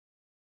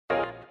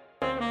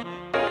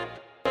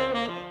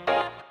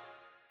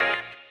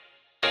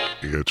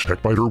It's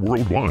TechByter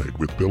Worldwide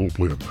with Bill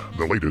Blinn.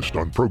 The latest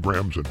on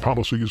programs and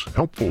policies,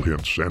 helpful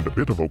hints, and a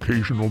bit of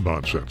occasional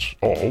nonsense,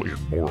 all in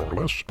more or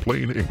less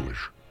plain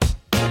English.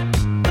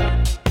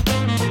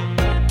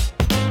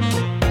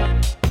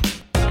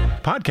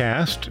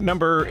 Podcast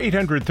number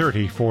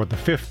 830 for the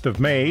 5th of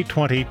May,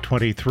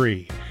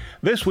 2023.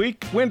 This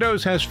week,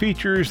 Windows has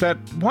features that,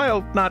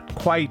 while not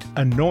quite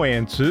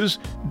annoyances,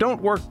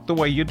 don't work the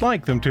way you'd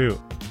like them to.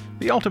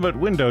 The Ultimate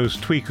Windows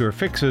Tweaker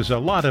fixes a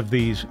lot of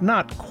these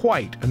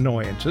not-quite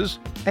annoyances,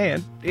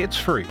 and it's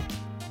free.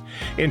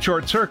 In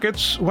short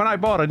circuits, when I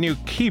bought a new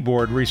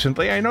keyboard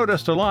recently, I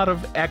noticed a lot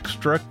of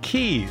extra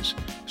keys.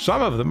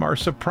 Some of them are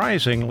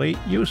surprisingly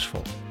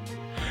useful.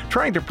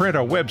 Trying to print a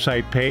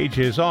website page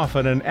is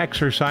often an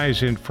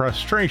exercise in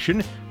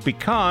frustration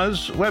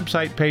because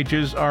website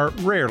pages are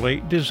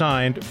rarely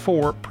designed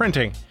for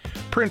printing.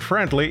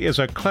 Print-Friendly is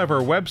a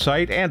clever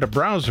website and a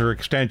browser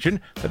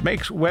extension that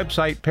makes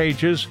website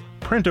pages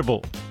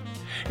printable.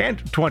 And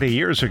 20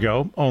 years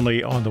ago,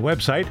 only on the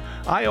website,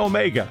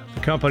 iOmega, the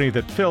company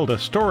that filled a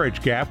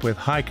storage gap with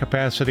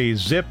high-capacity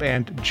zip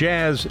and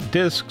jazz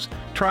disks,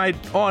 tried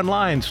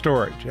online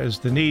storage as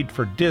the need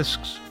for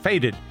disks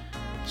faded.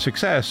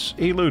 Success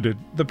eluded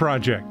the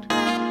project.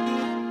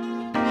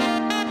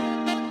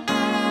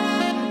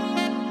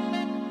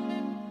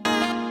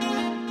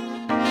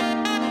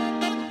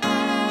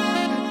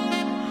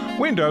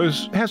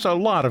 Windows has a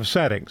lot of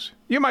settings.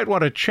 You might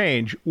want to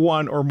change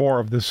one or more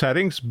of the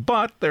settings,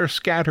 but they're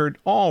scattered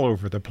all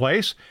over the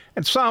place,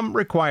 and some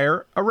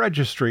require a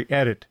registry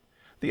edit.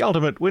 The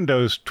Ultimate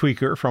Windows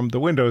Tweaker from the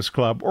Windows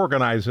Club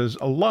organizes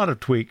a lot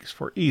of tweaks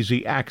for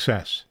easy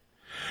access.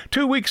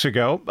 2 weeks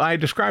ago, I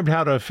described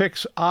how to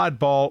fix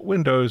oddball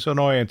Windows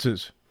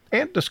annoyances,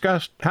 and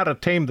discussed how to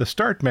tame the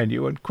Start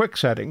menu and Quick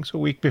Settings a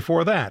week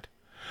before that.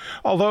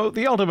 Although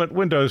the Ultimate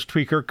Windows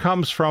Tweaker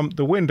comes from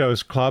the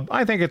Windows Club,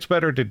 I think it's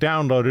better to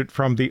download it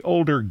from the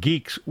Older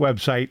Geeks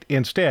website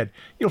instead.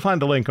 You'll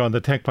find a link on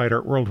the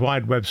TechByter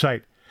Worldwide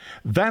website.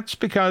 That's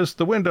because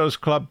the Windows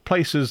Club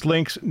places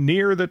links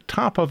near the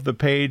top of the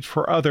page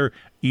for other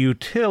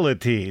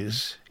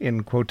utilities,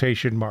 in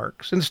quotation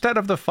marks, instead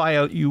of the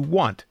file you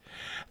want.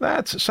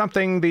 That's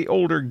something the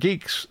Older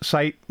Geeks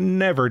site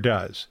never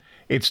does.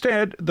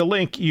 Instead, the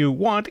link you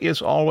want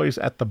is always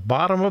at the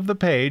bottom of the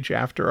page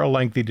after a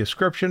lengthy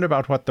description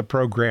about what the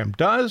program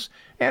does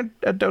and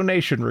a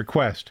donation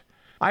request.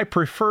 I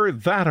prefer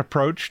that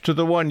approach to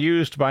the one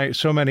used by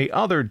so many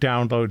other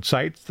download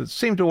sites that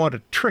seem to want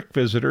to trick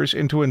visitors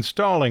into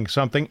installing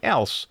something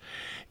else.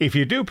 If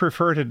you do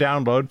prefer to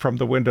download from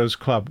the Windows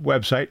Club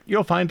website,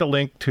 you'll find a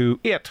link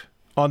to it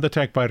on the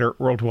TechByter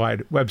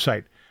Worldwide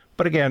website.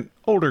 But again,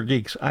 Older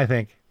Geeks, I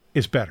think,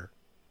 is better.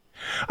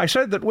 I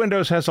said that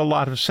Windows has a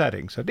lot of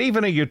settings, and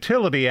even a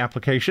utility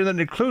application that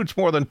includes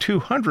more than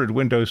 200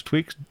 Windows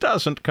tweaks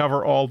doesn't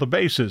cover all the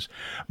bases.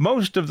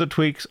 Most of the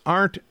tweaks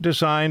aren't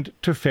designed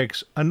to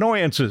fix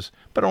annoyances,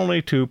 but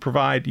only to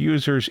provide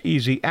users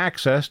easy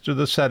access to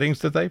the settings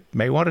that they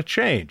may want to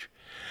change.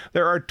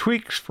 There are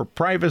tweaks for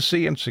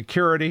privacy and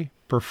security,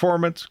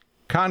 performance,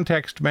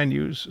 context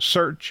menus,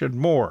 search, and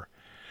more.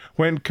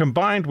 When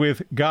combined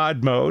with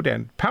God Mode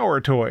and Power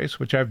Toys,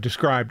 which I've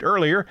described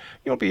earlier,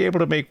 you'll be able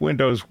to make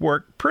Windows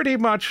work pretty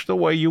much the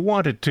way you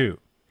want it to.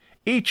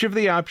 Each of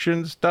the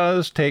options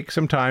does take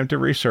some time to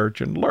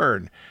research and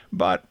learn,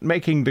 but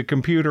making the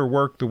computer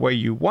work the way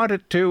you want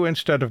it to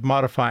instead of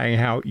modifying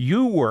how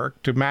you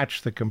work to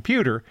match the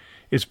computer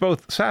is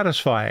both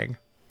satisfying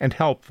and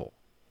helpful.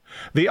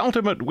 The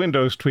Ultimate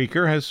Windows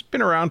Tweaker has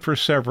been around for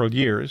several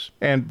years,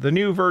 and the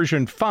new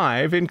version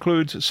 5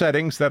 includes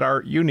settings that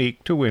are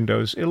unique to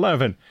Windows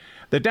 11.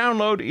 The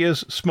download is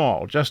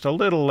small, just a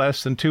little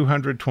less than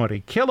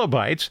 220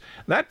 kilobytes.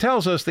 That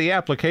tells us the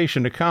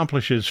application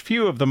accomplishes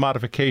few of the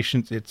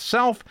modifications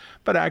itself,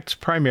 but acts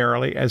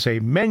primarily as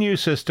a menu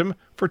system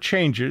for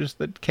changes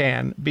that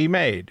can be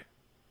made.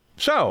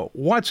 So,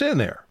 what's in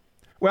there?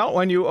 Well,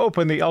 when you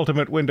open the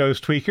Ultimate Windows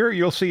Tweaker,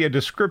 you'll see a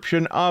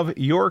description of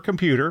your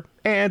computer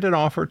and an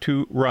offer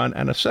to run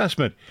an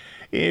assessment.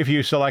 If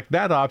you select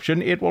that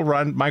option, it will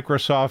run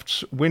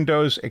Microsoft's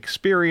Windows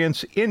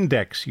Experience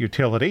Index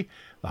utility.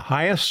 The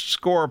highest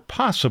score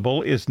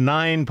possible is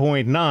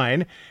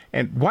 9.9,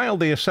 and while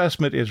the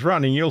assessment is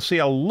running, you'll see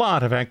a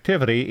lot of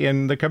activity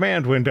in the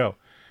command window.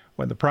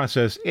 When the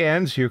process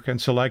ends, you can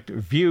select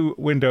View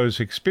Windows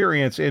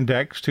Experience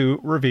Index to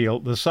reveal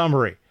the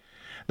summary.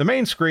 The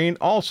main screen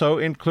also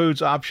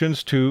includes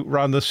options to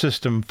run the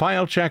System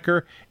File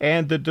Checker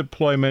and the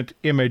Deployment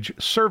Image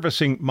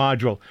Servicing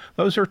module.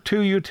 Those are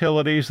two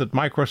utilities that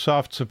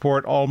Microsoft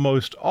Support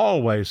almost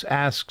always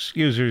asks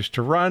users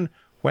to run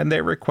when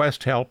they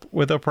request help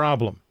with a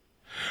problem.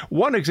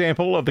 One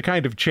example of the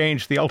kind of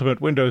change the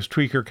Ultimate Windows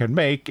Tweaker can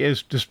make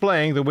is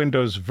displaying the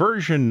Windows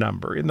version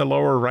number in the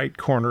lower right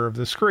corner of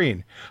the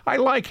screen. I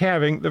like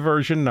having the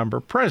version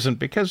number present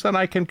because then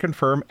I can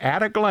confirm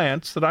at a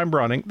glance that I'm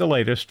running the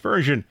latest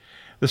version.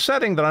 The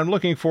setting that I'm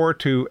looking for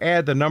to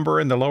add the number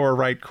in the lower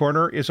right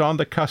corner is on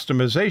the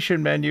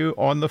Customization menu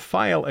on the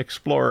File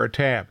Explorer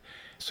tab.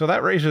 So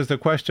that raises the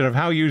question of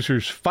how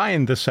users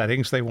find the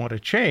settings they want to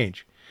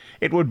change.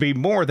 It would be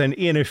more than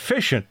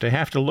inefficient to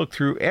have to look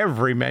through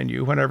every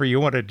menu whenever you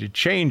wanted to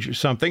change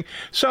something,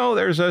 so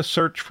there's a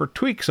Search for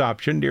Tweaks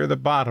option near the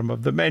bottom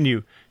of the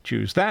menu.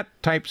 Choose that,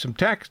 type some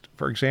text,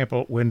 for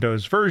example,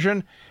 Windows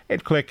version,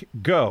 and click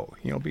Go.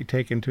 You'll be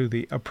taken to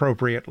the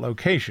appropriate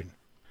location.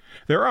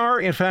 There are,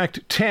 in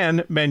fact,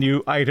 10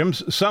 menu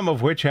items, some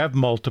of which have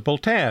multiple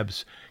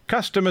tabs.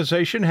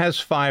 Customization has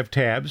 5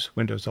 tabs: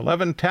 Windows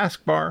 11,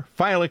 Taskbar,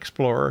 File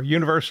Explorer,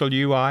 Universal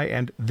UI,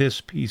 and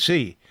This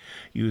PC.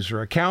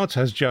 User Accounts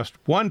has just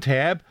 1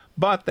 tab,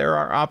 but there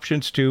are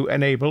options to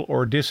enable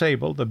or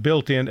disable the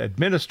built-in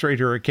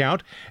administrator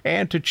account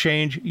and to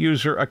change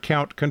user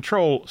account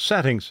control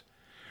settings.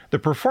 The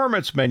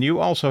Performance menu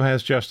also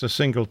has just a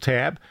single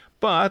tab,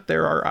 but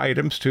there are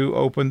items to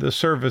open the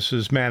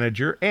Services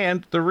Manager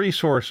and the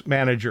Resource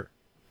Manager.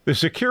 The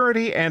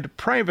Security and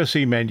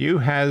Privacy menu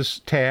has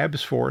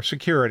tabs for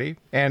security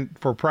and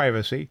for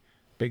privacy.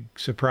 Big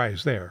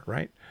surprise there,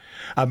 right?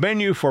 A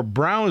menu for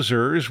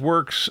browsers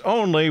works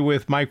only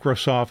with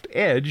Microsoft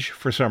Edge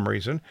for some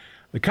reason.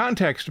 The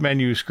Context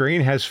menu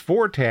screen has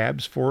 4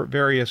 tabs for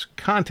various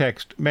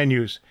context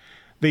menus.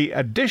 The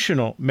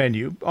Additional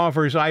menu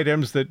offers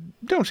items that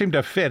don't seem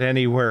to fit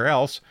anywhere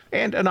else,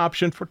 and an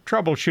option for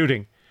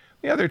troubleshooting.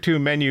 The other 2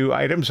 menu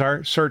items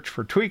are Search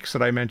for Tweaks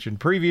that I mentioned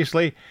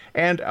previously,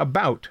 and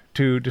About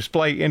to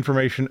display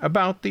information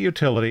about the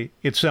utility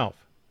itself.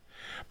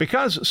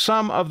 Because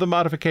some of the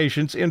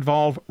modifications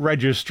involve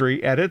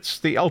registry edits,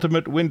 the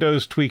Ultimate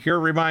Windows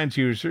Tweaker reminds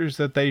users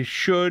that they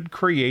should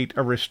create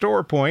a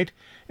restore point,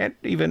 and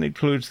even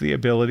includes the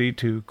ability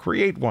to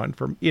create one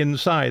from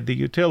inside the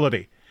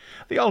utility.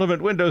 The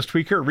Ultimate Windows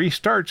Tweaker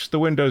restarts the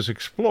Windows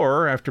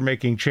Explorer after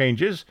making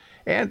changes,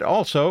 and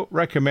also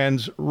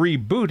recommends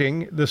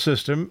rebooting the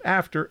system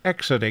after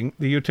exiting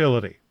the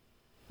utility.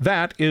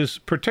 That is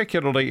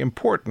particularly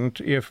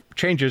important if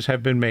changes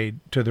have been made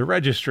to the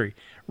registry.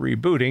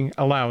 Rebooting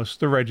allows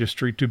the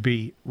registry to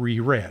be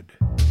reread.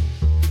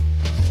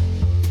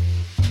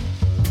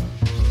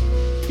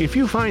 If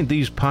you find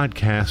these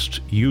podcasts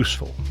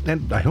useful,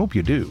 and I hope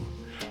you do,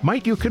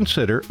 might you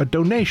consider a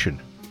donation?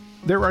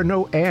 There are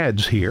no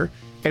ads here,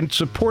 and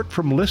support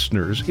from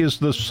listeners is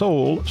the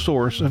sole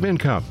source of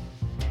income.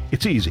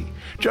 It's easy.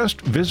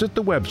 Just visit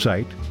the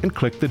website and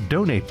click the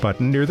Donate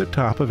button near the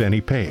top of any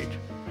page.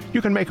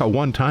 You can make a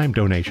one-time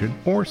donation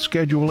or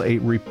schedule a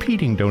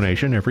repeating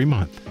donation every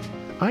month.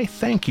 I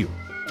thank you.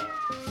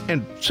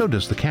 And so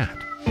does the cat.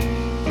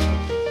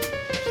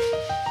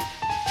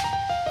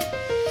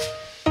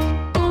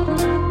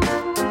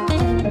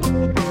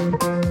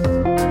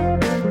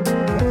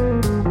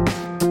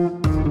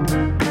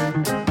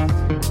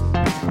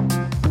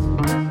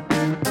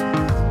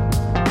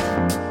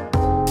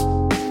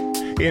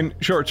 In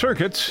short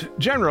circuits,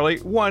 generally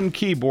one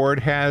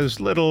keyboard has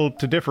little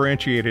to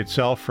differentiate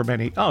itself from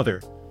any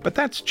other. But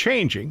that's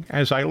changing,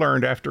 as I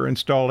learned after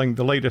installing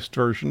the latest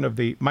version of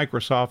the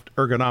Microsoft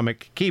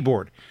ergonomic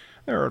keyboard.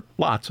 There are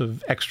lots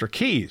of extra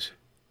keys.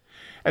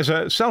 As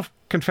a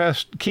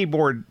self-confessed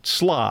keyboard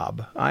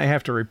slob, I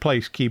have to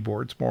replace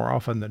keyboards more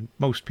often than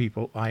most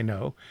people I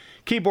know.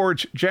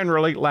 Keyboards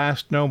generally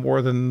last no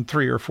more than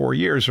 3 or 4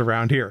 years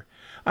around here.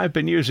 I've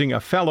been using a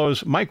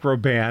Fellows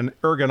Microban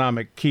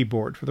ergonomic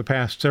keyboard for the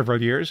past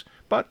several years,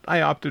 but I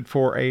opted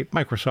for a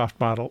Microsoft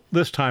model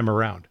this time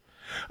around.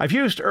 I've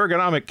used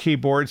ergonomic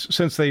keyboards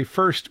since they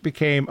first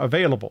became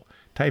available.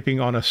 Typing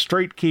on a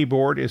straight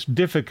keyboard is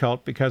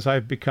difficult because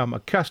I've become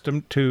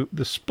accustomed to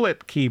the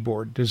split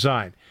keyboard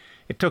design.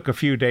 It took a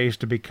few days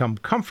to become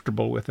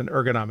comfortable with an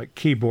ergonomic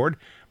keyboard,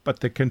 but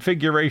the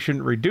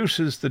configuration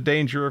reduces the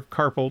danger of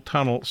carpal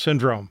tunnel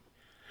syndrome.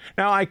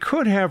 Now, I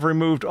could have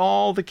removed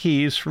all the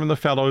keys from the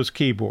Fellows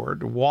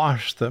keyboard,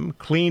 washed them,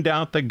 cleaned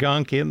out the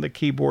gunk in the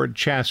keyboard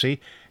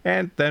chassis,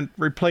 and then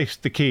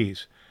replaced the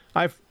keys.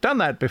 I've done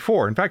that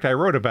before. In fact, I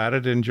wrote about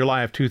it in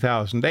July of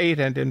 2008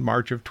 and in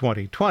March of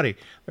 2020.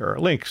 There are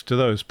links to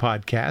those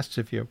podcasts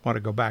if you want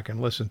to go back and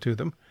listen to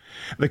them.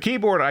 The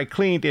keyboard I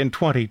cleaned in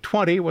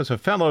 2020 was a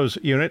Fellows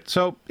unit,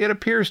 so it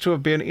appears to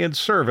have been in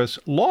service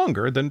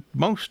longer than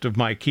most of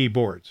my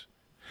keyboards.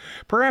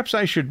 Perhaps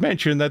I should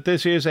mention that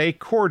this is a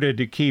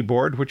corded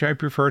keyboard, which I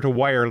prefer to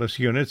wireless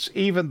units,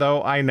 even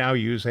though I now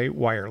use a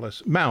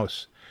wireless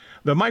mouse.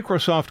 The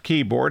Microsoft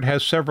keyboard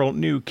has several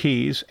new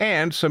keys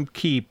and some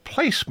key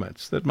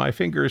placements that my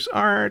fingers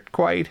aren't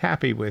quite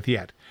happy with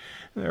yet.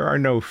 There are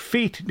no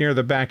feet near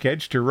the back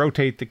edge to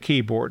rotate the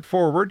keyboard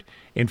forward.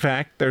 In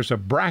fact, there's a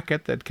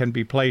bracket that can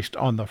be placed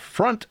on the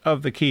front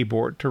of the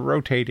keyboard to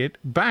rotate it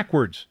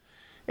backwards.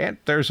 And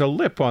there's a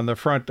lip on the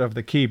front of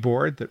the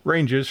keyboard that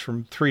ranges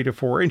from 3 to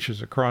 4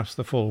 inches across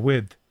the full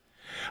width.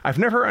 I've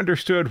never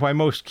understood why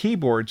most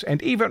keyboards,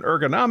 and even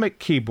ergonomic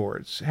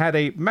keyboards, had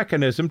a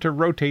mechanism to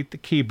rotate the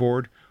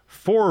keyboard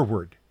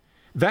forward.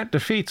 That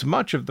defeats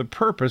much of the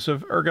purpose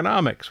of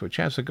ergonomics, which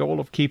has the goal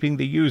of keeping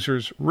the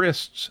user's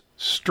wrists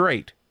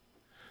straight.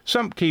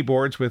 Some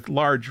keyboards with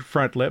large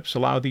front lips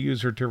allow the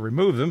user to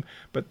remove them,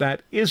 but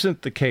that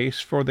isn't the case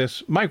for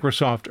this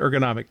Microsoft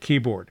ergonomic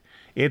keyboard.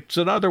 It's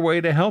another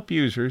way to help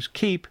users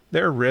keep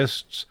their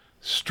wrists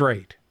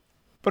straight.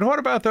 But what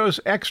about those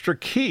extra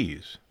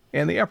keys?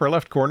 In the upper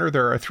left corner,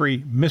 there are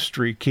 3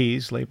 mystery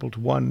keys labeled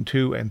 1,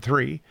 2, and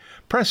 3.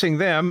 Pressing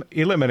them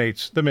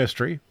eliminates the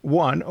mystery.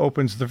 1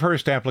 opens the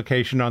first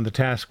application on the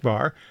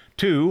taskbar.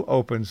 2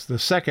 opens the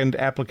second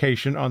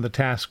application on the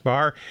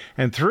taskbar.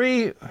 And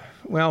 3,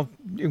 well,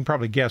 you can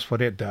probably guess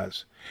what it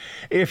does.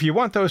 If you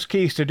want those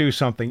keys to do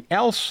something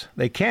else,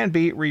 they can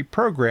be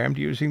reprogrammed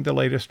using the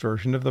latest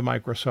version of the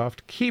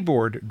Microsoft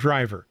keyboard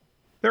driver.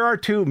 There are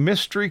 2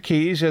 mystery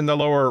keys in the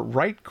lower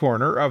right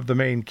corner of the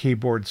main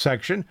keyboard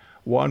section,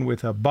 one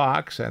with a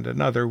box and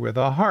another with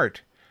a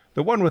heart.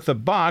 The one with the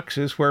box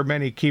is where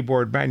many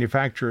keyboard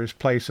manufacturers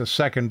place a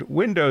second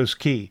Windows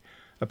key.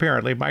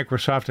 Apparently,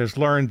 Microsoft has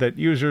learned that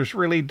users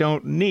really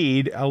don't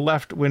need a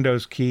left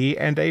Windows key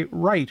and a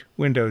right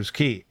Windows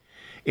key.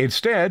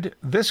 Instead,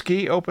 this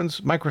key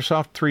opens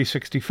Microsoft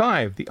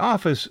 365, the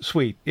Office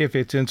suite, if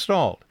it's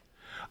installed.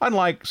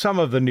 Unlike some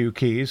of the new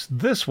keys,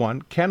 this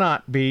one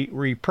cannot be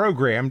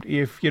reprogrammed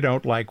if you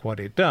don't like what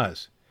it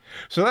does.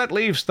 So that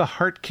leaves the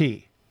Heart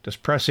key. Does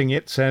pressing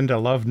it send a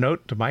love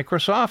note to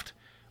Microsoft?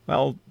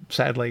 Well,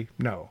 sadly,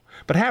 no.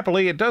 But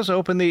happily, it does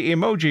open the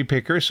emoji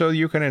picker so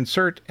you can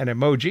insert an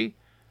emoji,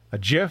 a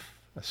GIF,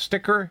 a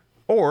sticker,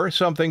 or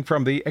something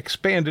from the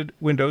expanded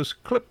Windows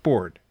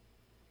clipboard.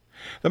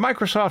 The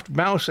Microsoft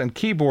Mouse and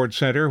Keyboard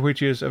Center,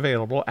 which is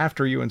available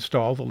after you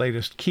install the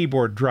latest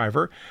keyboard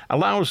driver,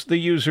 allows the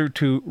user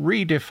to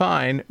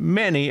redefine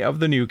many of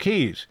the new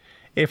keys.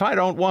 If I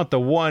don't want the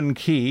 1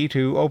 key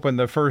to open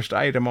the first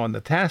item on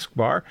the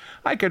taskbar,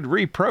 I could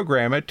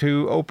reprogram it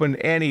to open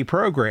any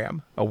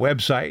program, a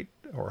website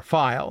or a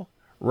file,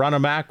 run a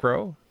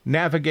macro,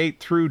 navigate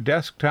through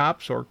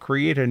desktops or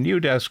create a new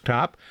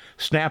desktop,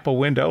 snap a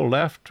window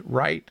left,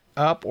 right,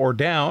 up, or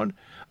down,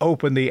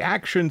 open the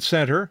Action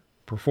Center,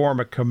 perform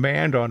a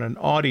command on an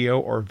audio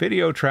or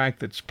video track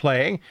that's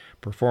playing,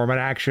 perform an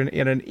action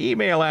in an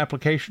email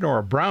application or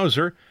a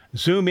browser,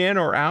 zoom in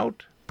or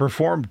out,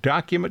 perform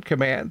document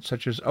commands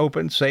such as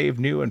open, save,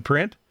 new, and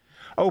print,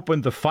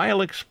 open the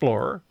File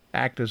Explorer,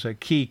 act as a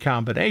key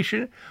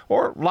combination,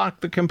 or lock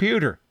the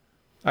computer.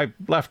 I've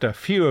left a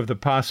few of the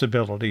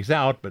possibilities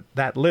out, but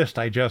that list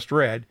I just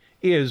read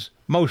is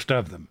most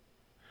of them.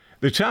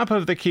 The top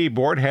of the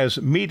keyboard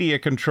has media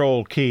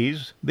control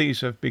keys.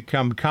 These have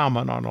become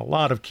common on a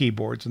lot of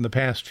keyboards in the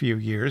past few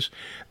years.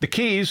 The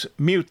keys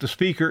mute the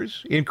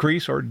speakers,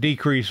 increase or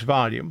decrease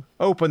volume,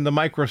 open the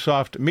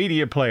Microsoft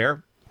Media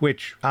Player,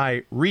 which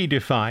I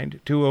redefined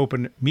to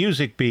open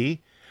Music B,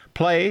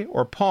 play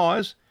or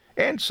pause,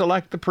 and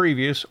select the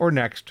previous or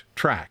next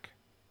track.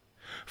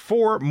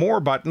 4 more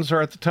buttons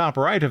are at the top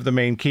right of the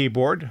main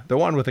keyboard. The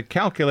one with the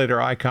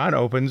calculator icon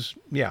opens,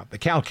 the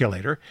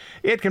calculator.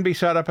 It can be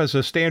set up as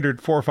a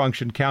standard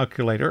 4-function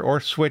calculator or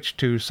switch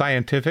to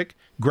scientific,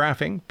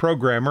 graphing,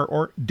 programmer,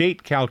 or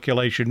date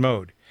calculation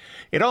mode.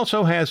 It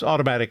also has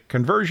automatic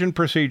conversion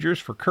procedures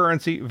for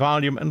currency,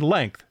 volume, and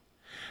length.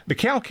 The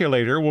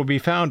calculator will be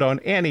found on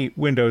any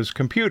Windows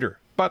computer,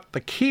 but the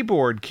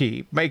keyboard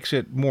key makes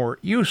it more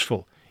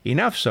useful.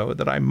 Enough so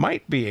that I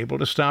might be able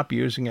to stop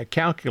using a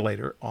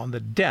calculator on the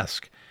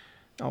desk.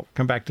 I'll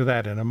come back to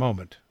that in a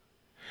moment.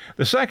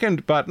 The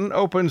second button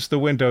opens the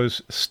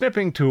Windows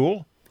snipping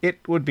tool.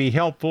 It would be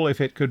helpful if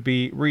it could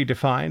be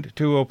redefined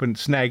to open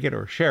Snagit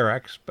or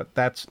ShareX, but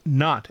that's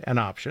not an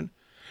option.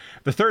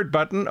 The third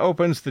button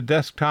opens the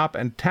desktop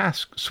and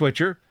task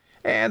switcher,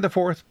 and the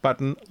fourth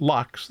button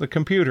locks the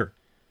computer.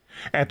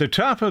 At the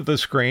top of the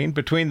screen,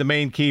 between the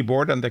main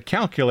keyboard and the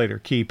calculator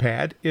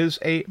keypad, is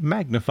a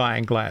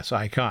magnifying glass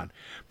icon.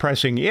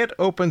 Pressing it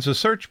opens a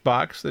search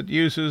box that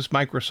uses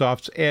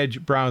Microsoft's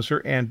Edge browser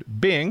and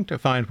Bing to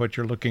find what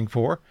you're looking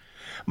for.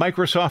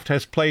 Microsoft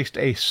has placed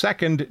a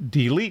second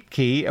delete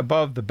key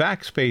above the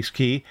backspace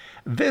key.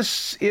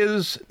 This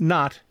is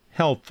not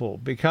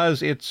helpful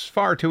because it's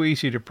far too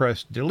easy to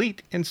press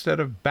delete instead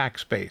of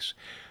backspace.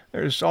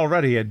 There's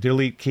already a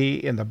delete key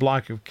in the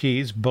block of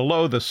keys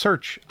below the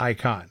search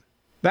icon.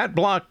 That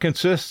block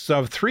consists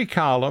of 3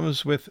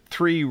 columns with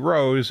 3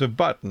 rows of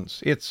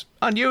buttons. It's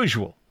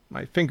unusual.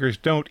 My fingers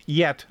don't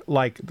yet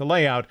like the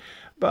layout,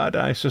 but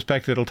I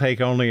suspect it'll take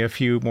only a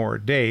few more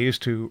days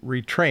to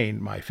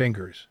retrain my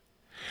fingers.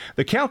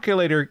 The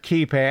calculator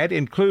keypad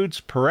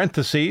includes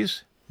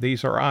parentheses.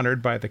 These are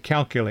honored by the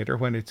calculator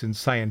when it's in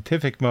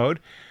scientific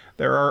mode.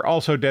 There are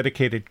also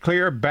dedicated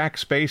clear,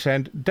 backspace,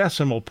 and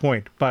decimal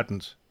point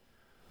buttons.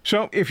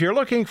 So if you're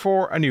looking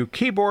for a new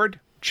keyboard,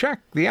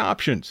 check the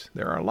options.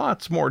 There are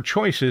lots more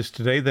choices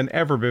today than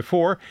ever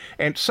before,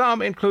 and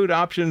some include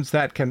options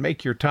that can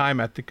make your time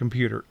at the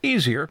computer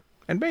easier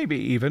and maybe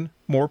even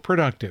more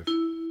productive.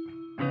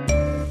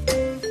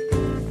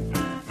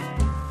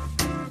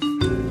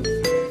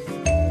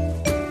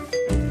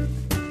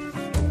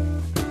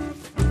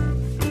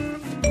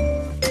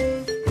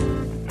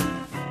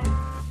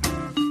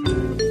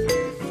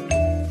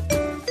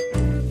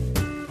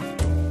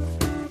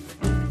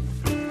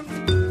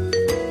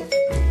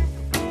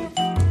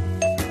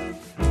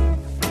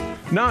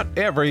 Not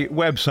every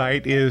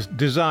website is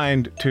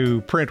designed to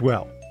print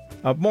well.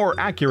 A more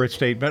accurate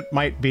statement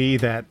might be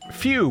that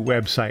few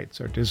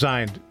websites are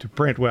designed to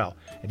print well.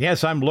 And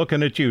yes, I'm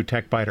looking at you,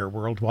 TechByter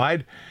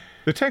Worldwide.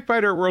 The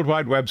TechByter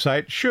Worldwide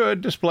website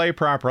should display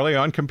properly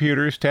on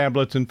computers,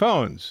 tablets, and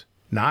phones.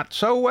 Not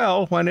so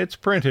well when it's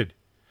printed.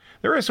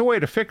 There is a way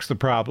to fix the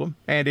problem,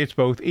 and it's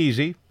both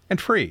easy and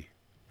free.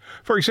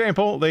 For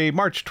example, the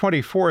March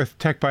 24th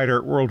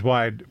TechByter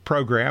Worldwide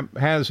program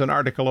has an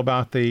article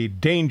about the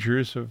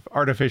dangers of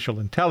artificial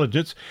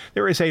intelligence.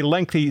 There is a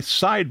lengthy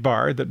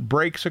sidebar that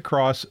breaks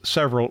across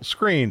several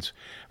screens.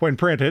 When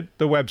printed,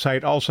 the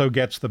website also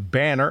gets the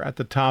banner at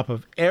the top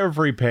of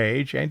every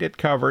page, and it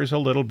covers a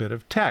little bit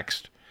of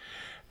text.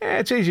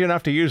 It's easy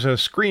enough to use a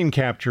screen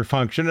capture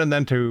function and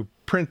then to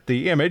print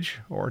the image,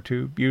 or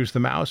to use the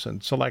mouse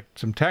and select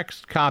some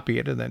text, copy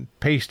it, and then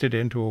paste it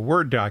into a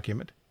Word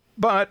document.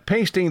 But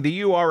pasting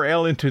the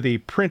URL into the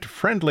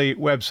print-friendly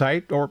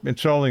website or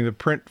installing the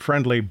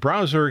print-friendly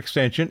browser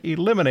extension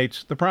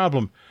eliminates the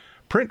problem.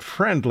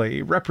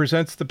 Print-friendly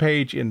represents the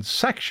page in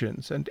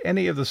sections, and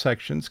any of the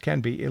sections can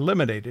be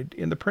eliminated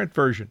in the print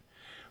version.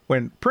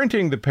 When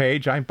printing the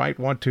page, I might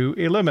want to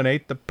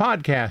eliminate the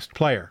podcast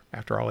player.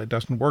 After all, it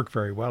doesn't work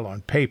very well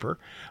on paper.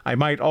 I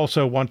might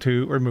also want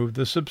to remove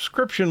the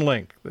subscription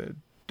link, the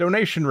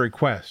donation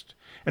request.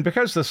 And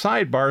because the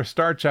sidebar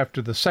starts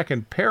after the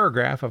second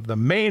paragraph of the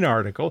main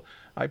article,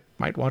 I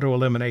might want to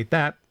eliminate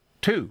that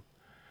too.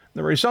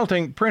 The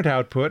resulting print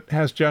output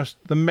has just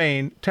the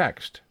main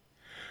text.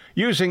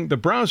 Using the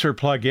browser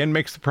plugin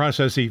makes the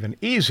process even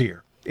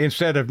easier.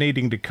 Instead of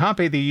needing to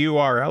copy the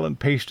URL and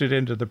paste it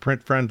into the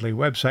print-friendly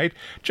website,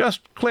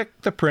 just click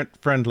the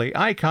print-friendly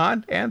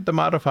icon and the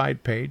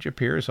modified page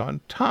appears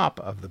on top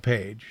of the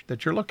page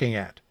that you're looking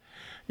at.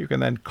 You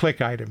can then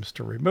click items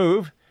to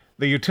remove.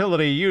 The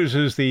utility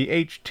uses the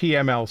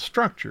HTML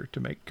structure to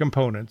make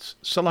components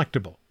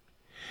selectable.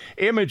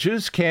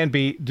 Images can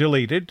be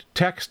deleted.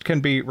 Text can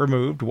be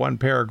removed one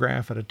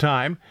paragraph at a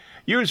time.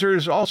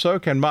 Users also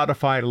can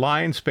modify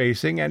line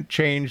spacing and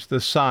change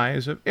the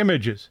size of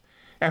images.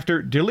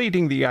 After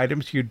deleting the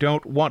items you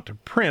don't want to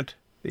print,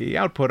 the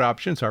output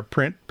options are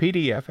print,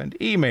 PDF, and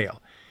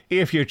email.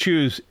 If you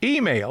choose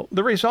email,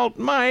 the result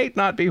might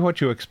not be what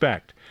you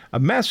expect. A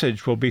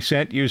message will be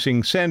sent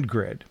using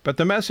SendGrid, but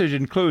the message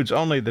includes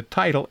only the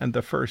title and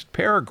the first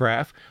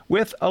paragraph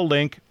with a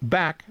link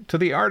back to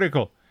the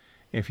article.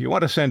 If you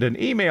want to send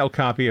an email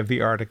copy of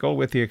the article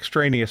with the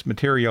extraneous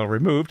material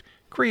removed,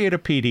 create a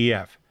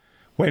PDF.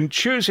 When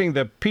choosing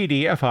the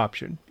PDF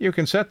option, you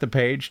can set the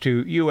page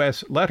to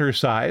US letter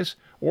size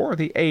or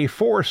the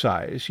A4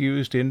 size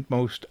used in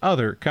most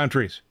other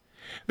countries.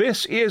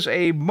 This is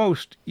a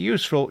most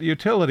useful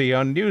utility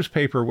on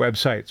newspaper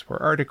websites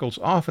where articles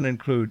often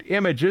include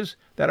images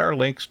that are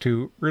links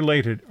to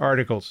related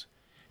articles.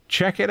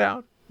 Check it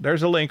out.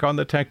 There's a link on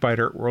the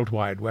TechByter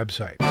Worldwide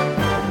website.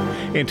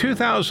 In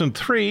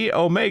 2003,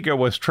 Omega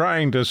was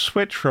trying to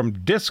switch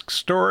from disk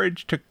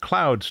storage to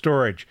cloud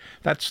storage.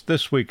 That's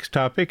this week's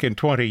topic in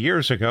 20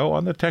 years ago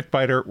on the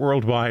TechByter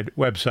Worldwide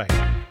website.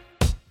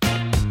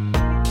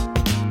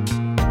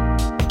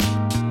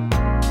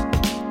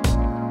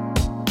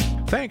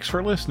 Thanks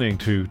for listening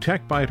to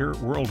TechByter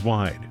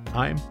Worldwide.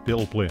 I'm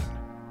Bill Blinn.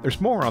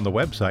 There's more on the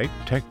website,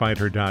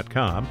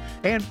 techbyter.com,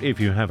 and if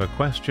you have a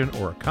question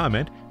or a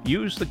comment,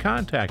 use the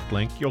contact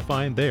link you'll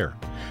find there.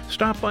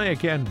 Stop by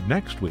again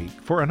next week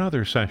for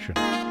another session.